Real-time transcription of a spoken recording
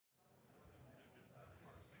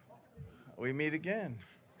we meet again.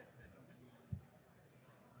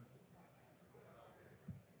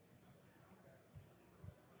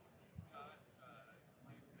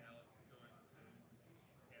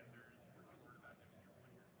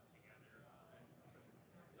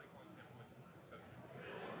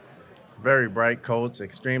 Very bright coach,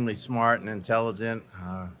 extremely smart and intelligent,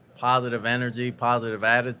 positive energy, positive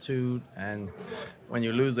attitude. And when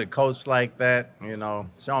you lose a coach like that,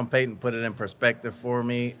 Sean Payton put it in perspective for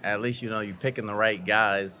me. At least, you're picking the right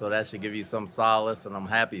guys. So that should give you some solace, and I'm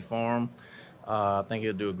happy for him. I think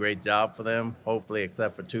he'll do a great job for them, hopefully,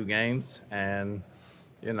 except for 2 games. And,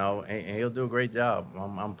 and he'll do a great job.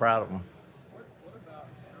 I'm proud of him.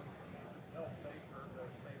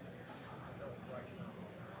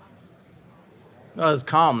 Well, his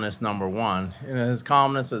calmness, number one. His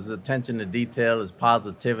calmness, his attention to detail, his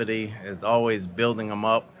positivity is always building him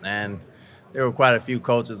up. And there were quite a few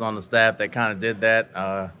coaches on the staff that kind of did that.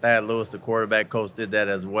 Thad Lewis, the quarterback coach, did that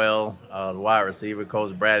as well. The wide receiver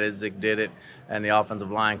coach, Brad Idzik, did it. And the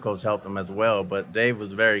offensive line coach helped him as well. But Dave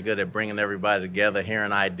was very good at bringing everybody together,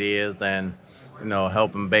 hearing ideas, and,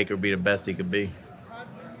 helping Baker be the best he could be. Todd,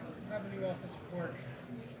 when you have a new offensive coordinator,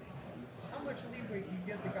 how much leeway do you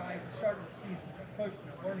give the guy at the start of the season, coaching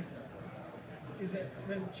and learning? Does it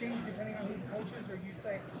change depending on who the coach is, or you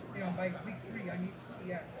say, by week 3 I need to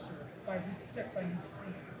see X, or by week 6 I need to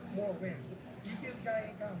see more wins? Do you give the guy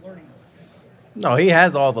any kind of learning? No, he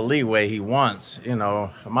has all the leeway he wants.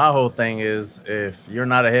 My whole thing is if you're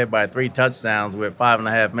not ahead by 3 touchdowns with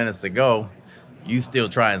 5.5 minutes to go, you still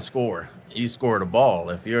try and score. You score the ball.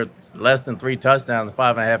 If you're less than 3 touchdowns and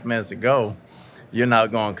 5.5 minutes to go, you're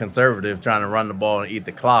not going conservative trying to run the ball and eat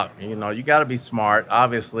the clock. You got to be smart.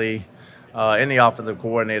 Obviously, any offensive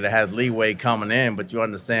coordinator has leeway coming in, but you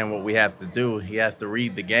understand what we have to do. He has to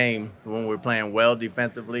read the game when we're playing well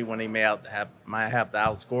defensively, when he might have to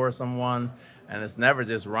outscore someone. And it's never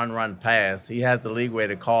just run, pass. He has the leeway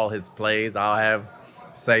to call his plays. I'll have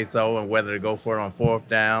say so and whether to go for it on 4th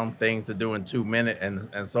down, things to do in 2 minutes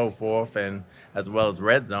and so forth, and as well as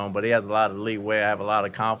red zone. But he has a lot of leeway. I have a lot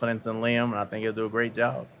of confidence in Liam, and I think he'll do a great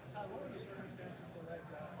job.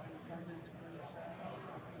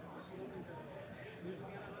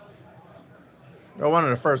 Well, one of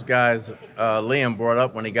the first guys Liam brought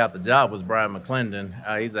up when he got the job was Brian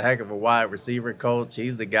McClendon. He's a heck of a wide receiver coach.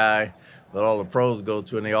 He's the guy that all the pros go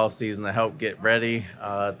to in the offseason to help get ready.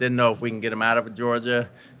 Didn't know if we can get him out of Georgia.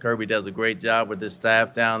 Kirby does a great job with his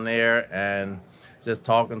staff down there, and just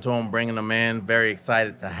talking to him, bringing him in, very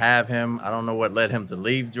excited to have him. I don't know what led him to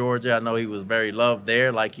leave Georgia. I know he was very loved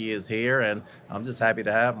there like he is here, and I'm just happy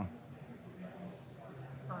to have him.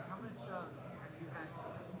 How much have you had an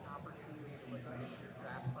opportunity to look at this year's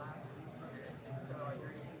draft class? So are there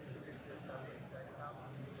any things this year's stuff you're excited about?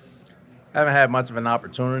 Haven't had much of an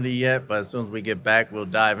opportunity yet, but as soon as we get back, we'll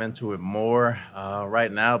dive into it more. Right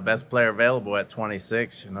now, best player available at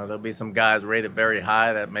 26. There'll be some guys rated very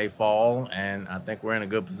high that may fall, and I think we're in a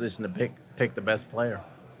good position to pick the best player.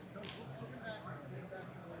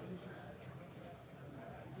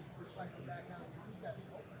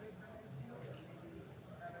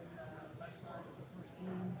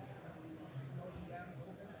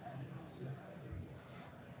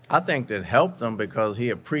 I think that helped him because he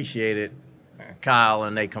appreciated Kyle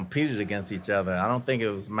and they competed against each other. I don't think it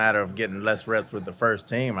was a matter of getting less reps with the first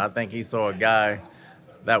team. I think he saw a guy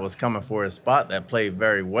that was coming for his spot that played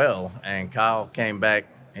very well, and Kyle came back.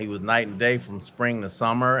 He was night and day from spring to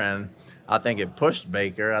summer, and I think it pushed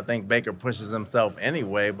Baker. I think Baker pushes himself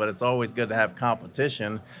anyway, but it's always good to have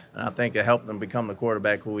competition, and I think it helped him become the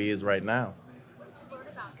quarterback who he is right now. What did you learn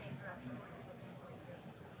about Baker?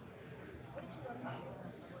 What did you learn about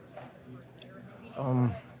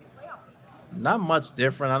Not much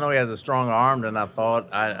different. I know he has a stronger arm than I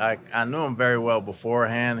thought. I knew him very well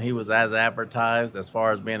beforehand. He was as advertised as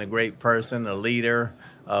far as being a great person, a leader,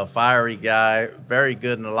 a fiery guy, very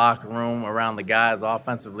good in the locker room around the guys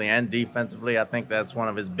offensively and defensively. I think that's one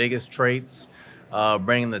of his biggest traits,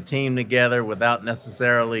 bringing the team together without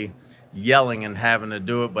necessarily yelling and having to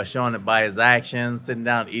do it, but showing it by his actions, sitting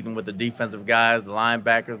down, eating with the defensive guys, the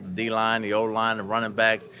linebackers, the D-line, the O-line, the running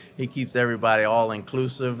backs. He keeps everybody all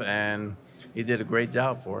inclusive, and he did a great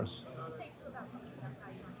job for us. What did you say too about some of the young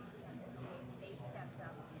guys on defense? The way they stepped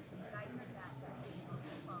up. Guys like that they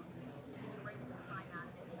were able to climb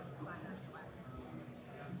out of it, and climb out of the last 6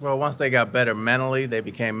 months. Well, once they got better mentally, they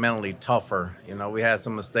became mentally tougher. We had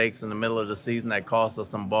some mistakes in the middle of the season that cost us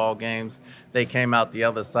some ball games. They came out the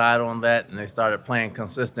other side on that, and they started playing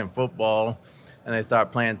consistent football, and they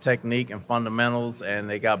started playing technique and fundamentals, and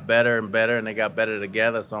they got better and better, and they got better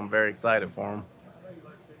together, so I'm very excited for them.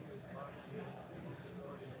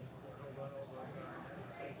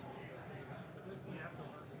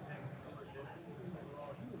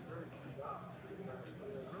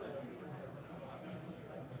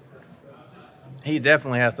 He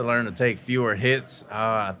definitely has to learn to take fewer hits.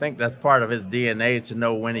 I think that's part of his DNA to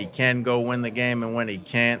know when he can go win the game and when he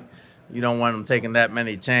can't. You don't want him taking that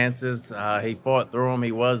many chances. He fought through them.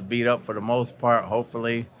 He was beat up for the most part.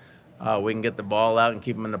 Hopefully, we can get the ball out and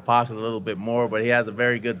keep him in the pocket a little bit more. But he has a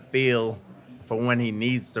very good feel for when he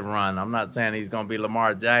needs to run. I'm not saying he's going to be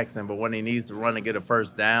Lamar Jackson, but when he needs to run and get a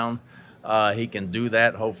first down, he can do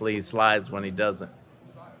that. Hopefully, he slides when he doesn't.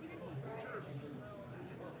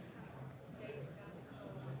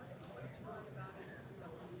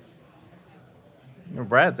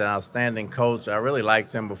 Brad's an outstanding coach. I really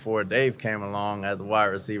liked him before Dave came along as a wide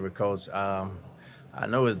receiver coach. I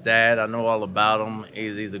know his dad. I know all about him.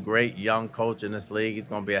 He's a great young coach in this league. He's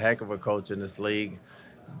going to be a heck of a coach in this league.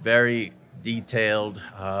 Very detailed,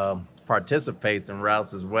 participates in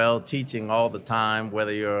routes as well, teaching all the time,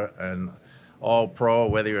 whether you're an all pro,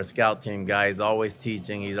 whether you're a scout team guy. He's always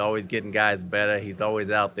teaching. He's always getting guys better. He's always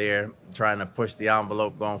out there trying to push the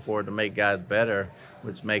envelope going forward to make guys better,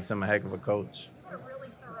 which makes him a heck of a coach. A really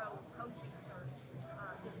thorough coaching search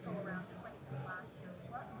this go around, just like you did last year.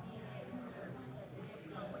 What mediated to where you said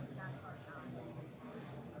you know what that's our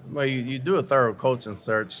guy? Well, you do a thorough coaching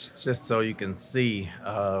search just so you can see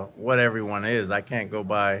what everyone is. I can't go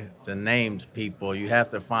by the named people. You have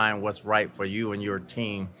to find what's right for you and your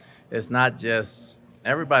team. It's not just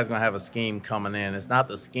everybody's going to have a scheme coming in. It's not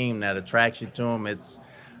the scheme that attracts you to them. It's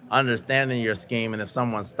understanding your scheme, and if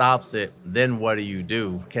someone stops it, then what do you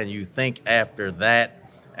do? Can you think after that?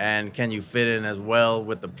 And can you fit in as well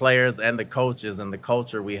with the players and the coaches and the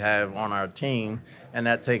culture we have on our team? And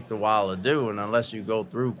that takes a while to do. And unless you go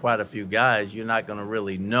through quite a few guys, you're not going to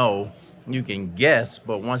really know. You can guess,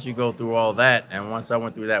 but once you go through all that, and once I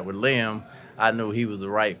went through that with Liam, I knew he was the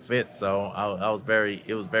right fit. So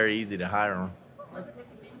it was very easy to hire him. What was it that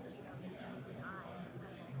convinced you that he was the guy?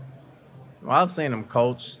 Well, I've seen him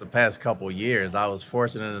coach the past couple of years. I was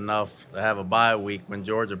fortunate enough to have a bye week when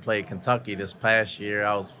Georgia played Kentucky this past year.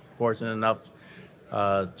 I was fortunate enough 2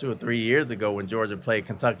 or 3 years ago when Georgia played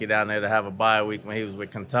Kentucky down there to have a bye week when he was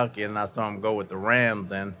with Kentucky, and I saw him go with the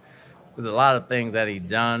Rams. And there's a lot of things that he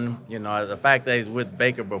done. You know, the fact that he's with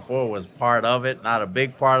Baker before was part of it, not a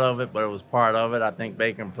big part of it, but it was part of it. I think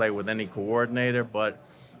Baker can play with any coordinator, but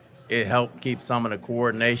it helped keep some of the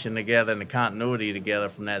coordination together and the continuity together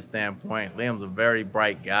from that standpoint. Liam's a very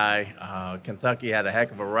bright guy. Kentucky had a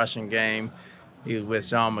heck of a rushing game. He was with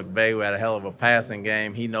Sean McVay, who had a hell of a passing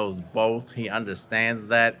game. He knows both. He understands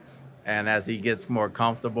that. And as he gets more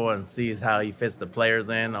comfortable and sees how he fits the players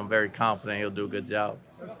in, I'm very confident he'll do a good job.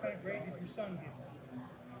 So what kind of grade did your son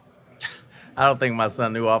get? I don't think my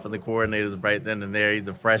son knew offensive coordinators right then and there. He's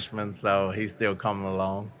a freshman, so he's still coming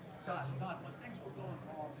along. Todd, when things were going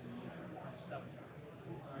wrong in 2007,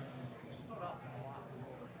 you stood up in a lot of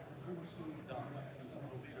roles. Who was some of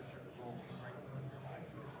the leadership roles?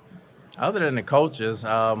 Other than the coaches,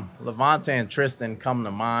 Levante and Tristan come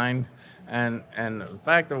to mind, and the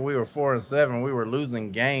fact that we were 4-7, we were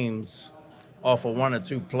losing games off of 1 or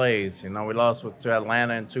 2 plays. You know, we lost to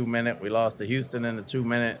Atlanta in 2 minutes, we lost to Houston in the 2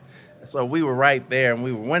 minute. So we were right there, and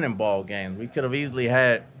we were winning ball games. We could have easily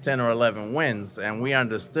had 10 or 11 wins, and we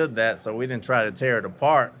understood that, so we didn't try to tear it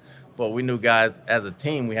apart. But we knew, guys, as a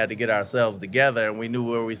team, we had to get ourselves together, and we knew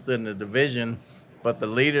where we stood in the division. But the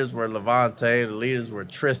leaders were Levante, the leaders were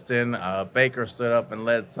Tristan, Baker stood up and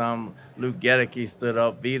led some, Luke Gedeke stood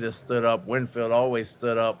up, Vita stood up, Winfield always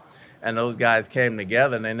stood up, and those guys came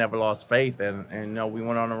together, and they never lost faith, and you know, we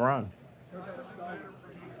went on a run.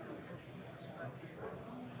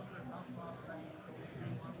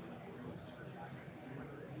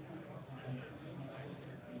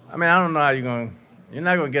 I mean, I don't know how you're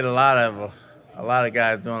not gonna get a lot of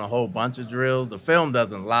guys doing a whole bunch of drills. The film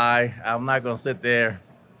doesn't lie. I'm not gonna sit there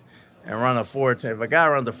and run a 4.2. If a guy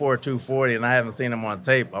runs a 4.240 and I haven't seen him on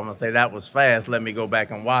tape, I'm gonna say that was fast. Let me go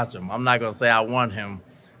back and watch him. I'm not gonna say I want him.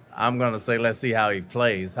 I'm gonna say let's see how he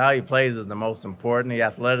plays. How he plays is the most important. The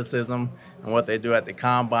athleticism and what they do at the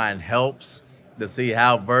combine helps to see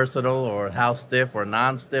how versatile or how stiff or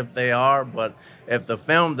non-stiff they are. But if the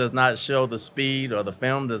film does not show the speed or the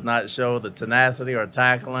film does not show the tenacity or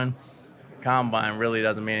tackling, combine really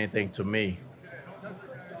doesn't mean anything to me.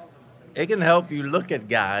 It can help you look at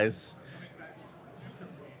guys.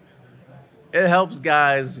 It helps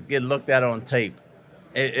guys get looked at on tape.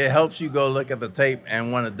 It helps you go look at the tape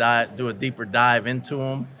and want to do a deeper dive into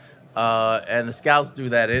them. And the scouts do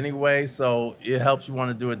that anyway, so it helps you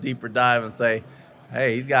want to do a deeper dive and say,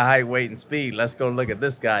 hey, he's got height, weight, and speed. Let's go look at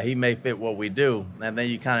this guy. He may fit what we do. And then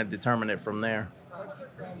you kind of determine it from there.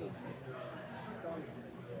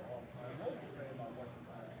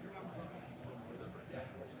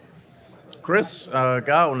 Chris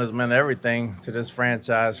Godwin has meant everything to this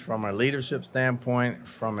franchise from a leadership standpoint,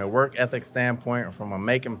 from a work ethic standpoint, from a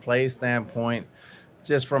making plays standpoint,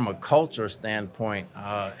 just from a culture standpoint.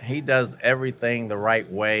 He does everything the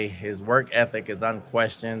right way. His work ethic is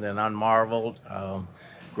unquestioned and unmarveled.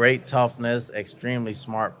 Great toughness, extremely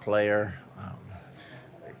smart player.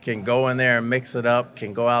 Can go in there and mix it up,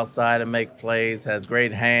 can go outside and make plays, has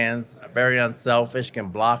great hands, very unselfish, can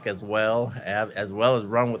block as well as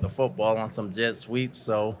run with the football on some jet sweeps.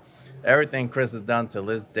 So everything Chris has done to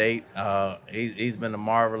this date, he's been a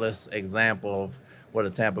marvelous example of what a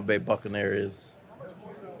Tampa Bay Buccaneer is.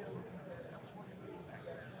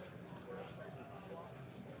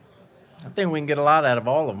 I think we can get a lot out of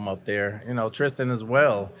all of them up there. You know, Tristan as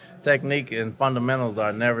well. Technique and fundamentals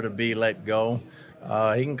are never to be let go.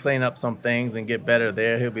 He can clean up some things and get better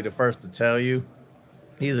there. He'll be the first to tell you.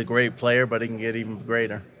 He's a great player, but he can get even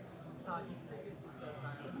greater. Todd, you previously said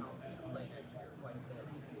Zion and Helm could play next year quite a bit.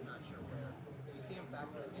 He's not sure where. Do you see him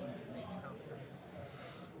factoring into the safety competition?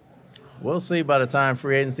 We'll see by the time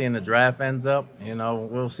free agency and the draft ends up. You know,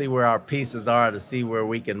 we'll see where our pieces are to see where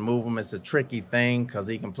we can move him. It's a tricky thing because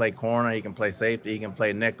he can play corner, he can play safety, he can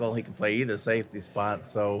play nickel, he can play either safety spot.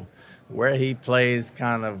 So where he plays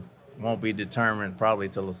kind of won't be determined probably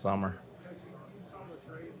till the summer.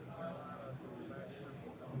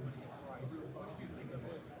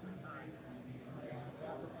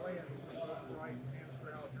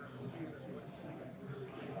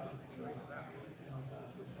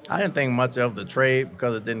 I didn't think much of the trade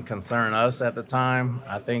because it didn't concern us at the time.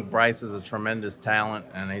 I think Bryce is a tremendous talent,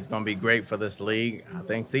 and he's going to be great for this league. I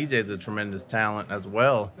think CJ is a tremendous talent as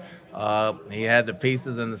well. He had the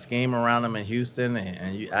pieces and the scheme around him in Houston,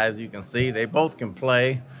 and as you can see, they both can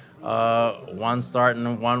play. One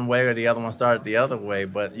starting one way or the other one started the other way,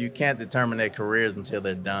 but you can't determine their careers until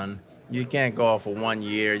they're done. You can't go off for 1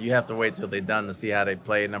 year. You have to wait till they're done to see how they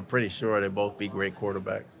play, and I'm pretty sure they'll both be great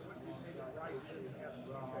quarterbacks.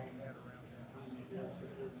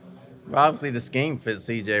 Well, obviously, the scheme fits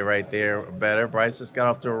CJ right there better. Bryce just got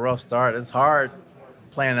off to a rough start. It's hard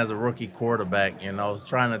playing as a rookie quarterback, you know, it's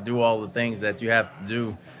trying to do all the things that you have to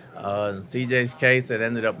do. In CJ's case, it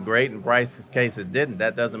ended up great. In Bryce's case, it didn't.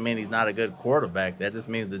 That doesn't mean he's not a good quarterback. That just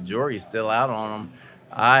means the jury's still out on him.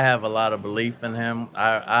 I have a lot of belief in him.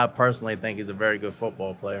 I personally think he's a very good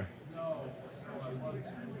football player.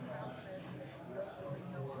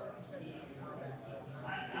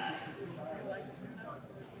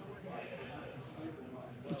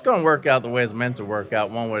 It's going to work out the way it's meant to work out,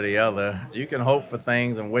 one way or the other. You can hope for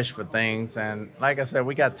things and wish for things, and like I said,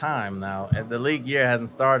 we got time now. And the league year hasn't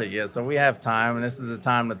started yet, so we have time, and this is the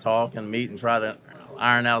time to talk and meet and try to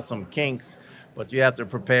iron out some kinks. But you have to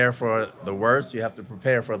prepare for the worst. You have to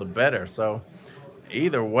prepare for the better. So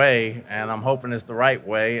either way, and I'm hoping it's the right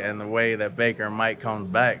way and the way that Baker and Mike comes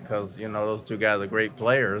back, because, you know, those two guys are great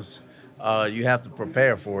players. You have to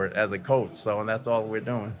prepare for it as a coach, so and that's all we're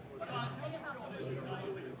doing.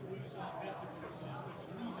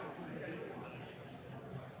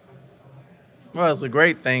 Well, it's a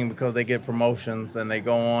great thing because they get promotions and they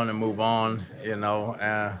go on and move on, you know.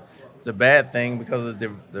 It's a bad thing because of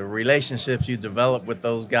the relationships you develop with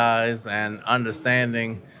those guys and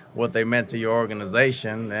understanding what they meant to your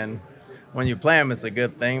organization. And when you play them, it's a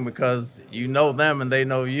good thing because you know them and they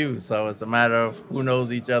know you. So it's a matter of who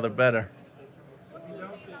knows each other better. What can you say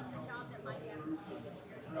about the job that Mike Evans did this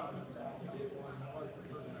year to make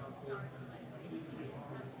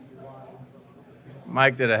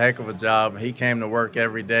Mike did a heck of a job. He came to work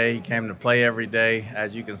every day. He came to play every day,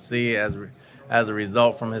 as you can see, as a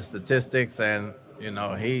result from his statistics. And, you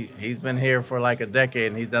know, he's been here for like a decade,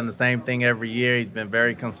 and he's done the same thing every year. He's been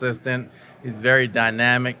very consistent. He's very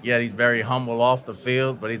dynamic, yet he's very humble off the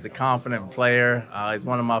field, but he's a confident player. He's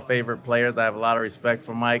one of my favorite players. I have a lot of respect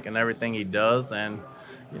for Mike and everything he does, and,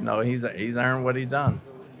 you know, he's earned what he's done.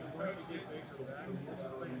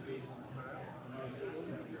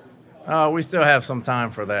 We still have some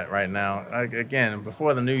time for that right now. Again,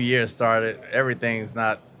 before the new year started, everything's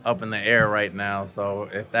not up in the air right now. So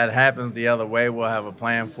if that happens the other way, we'll have a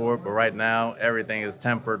plan for it. But right now, everything is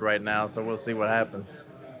tempered right now, so we'll see what happens.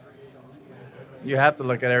 You have to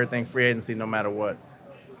look at everything free agency no matter what.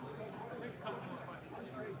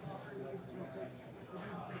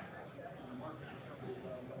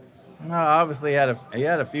 No, obviously he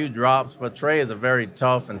had a few drops, but Trey is a very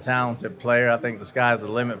tough and talented player. I think the sky's the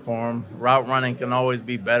limit for him. Route running can always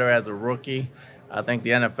be better as a rookie. I think the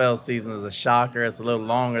NFL season is a shocker. It's a little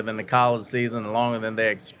longer than the college season, longer than they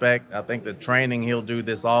expect. I think the training he'll do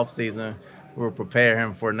this offseason will prepare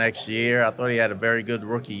him for next year. I thought he had a very good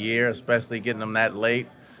rookie year, especially getting him that late.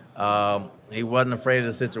 He wasn't afraid of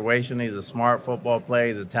the situation. He's a smart football player.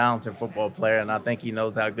 He's a talented football player, and I think he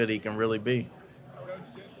knows how good he can really be. Coach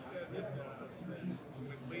just said that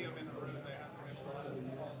with Liam in the room, they hasn't been a lot of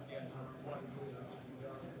talk yet.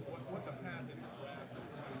 What the path in the draft is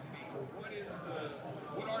going to be?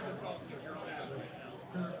 What are the talks of your staff right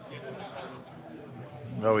now?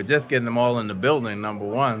 Well, we're just getting them all in the building, number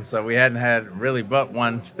one. So we hadn't had really but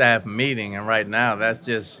one staff meeting, and right now that's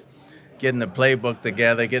just getting the playbook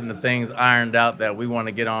together, getting the things ironed out that we want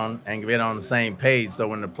to get on and get on the same page. So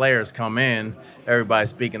when the players come in,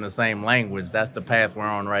 everybody's speaking the same language. That's the path we're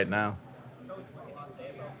on right now. Coach, what can you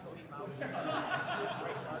say about Cody Mauch's great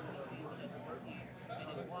start to the season as a rookie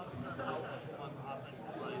and his long-term outlook on the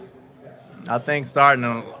offensive line? I think starting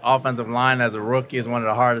an offensive line as a rookie is one of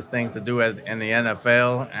the hardest things to do in the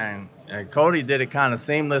NFL. And Cody did it kind of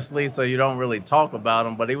seamlessly, so you don't really talk about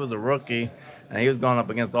him. But he was a rookie, and he was going up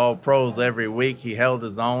against all pros every week. He held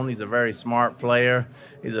his own. He's a very smart player.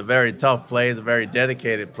 He's a very tough player. He's a very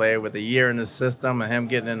dedicated player. With a year in the system and him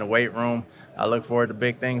getting in the weight room, I look forward to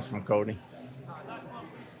big things from Cody.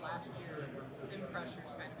 Last year, sim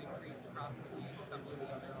pressures kind of increased across the league. A couple of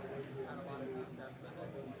defenses had a lot of success with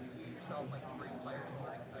it. You yourself like to bring players in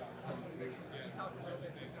unexpected places. Can you talk to us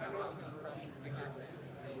just about how sim pressures impacted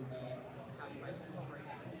today's game and how you might incorporate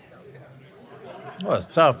that into 2020? Well, it's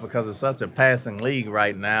tough because it's such a passing league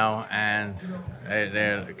right now, and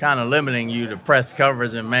they're kind of limiting you to press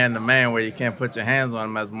coverage and man-to-man where you can't put your hands on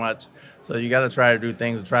them as much. So you got to try to do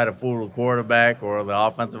things to try to fool the quarterback or the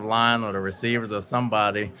offensive line or the receivers or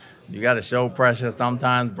somebody. You got to show pressure.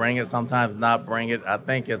 Sometimes bring it, sometimes not bring it. I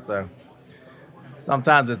think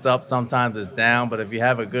sometimes it's up, sometimes it's down, but if you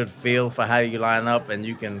have a good feel for how you line up and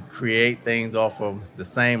you can create things off of the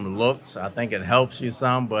same looks, I think it helps you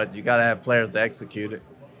some, but you got to have players to execute it.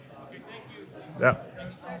 Yeah.